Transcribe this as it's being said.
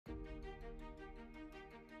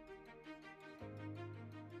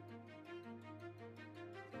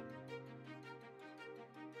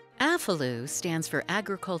AFOLU stands for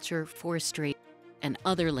Agriculture, Forestry, and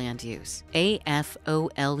Other Land Use,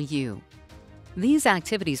 AFOLU. These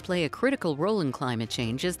activities play a critical role in climate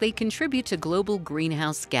change as they contribute to global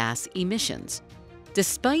greenhouse gas emissions.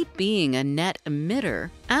 Despite being a net emitter,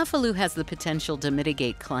 AFOLU has the potential to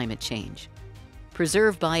mitigate climate change,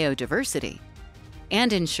 preserve biodiversity,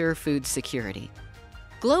 and ensure food security.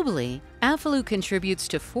 Globally, AFOLU contributes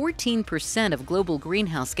to 14% of global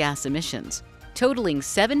greenhouse gas emissions, totaling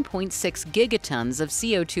 7.6 gigatons of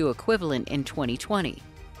CO₂ equivalent in 2020.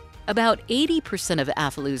 About 80% of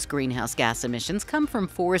AFOLU's greenhouse gas emissions come from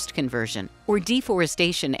forest conversion or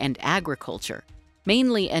deforestation and agriculture,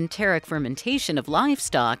 mainly enteric fermentation of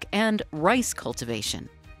livestock and rice cultivation.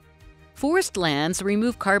 Forest lands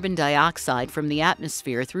remove carbon dioxide from the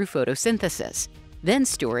atmosphere through photosynthesis, then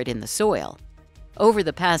store it in the soil. Over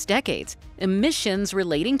the past decades, emissions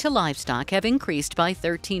relating to livestock have increased by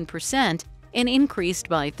 13% and increased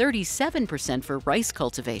by 37% for rice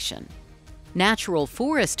cultivation. Natural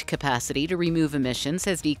forest capacity to remove emissions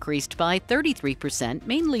has decreased by 33%,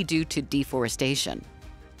 mainly due to deforestation.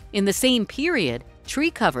 In the same period,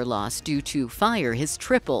 tree cover loss due to fire has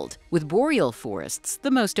tripled, with boreal forests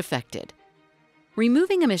the most affected.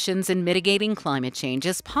 Removing emissions and mitigating climate change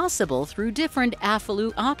is possible through different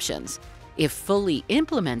AFOLU options. If fully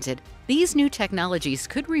implemented, these new technologies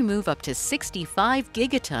could remove up to 65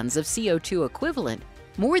 gigatons of CO₂ equivalent,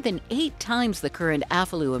 more than 8 times the current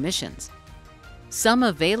AFOLU emissions. Some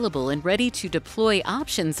available and ready-to-deploy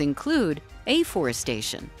options include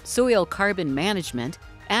afforestation, soil carbon management,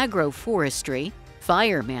 agroforestry,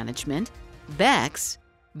 fire management, BECCS,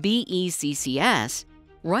 BECCS,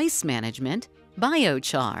 rice management,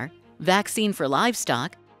 biochar, vaccine for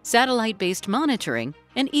livestock, satellite-based monitoring,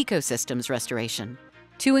 and ecosystems restoration.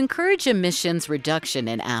 To encourage emissions reduction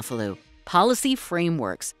in AFOLU, policy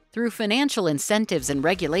frameworks through financial incentives and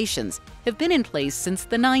regulations have been in place since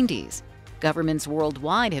the 90s. Governments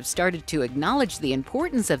worldwide have started to acknowledge the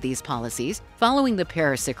importance of these policies following the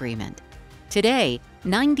Paris Agreement. Today,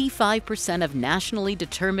 95% of nationally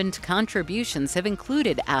determined contributions have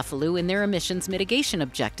included AFOLU in their emissions mitigation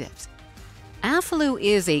objectives. AFOLU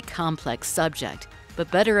is a complex subject,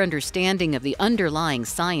 but better understanding of the underlying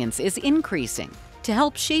science is increasing to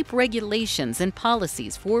help shape regulations and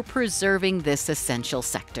policies for preserving this essential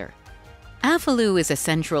sector. AFOLU is a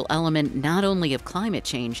central element not only of climate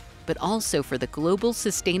change, but also for the global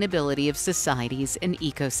sustainability of societies and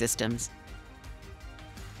ecosystems.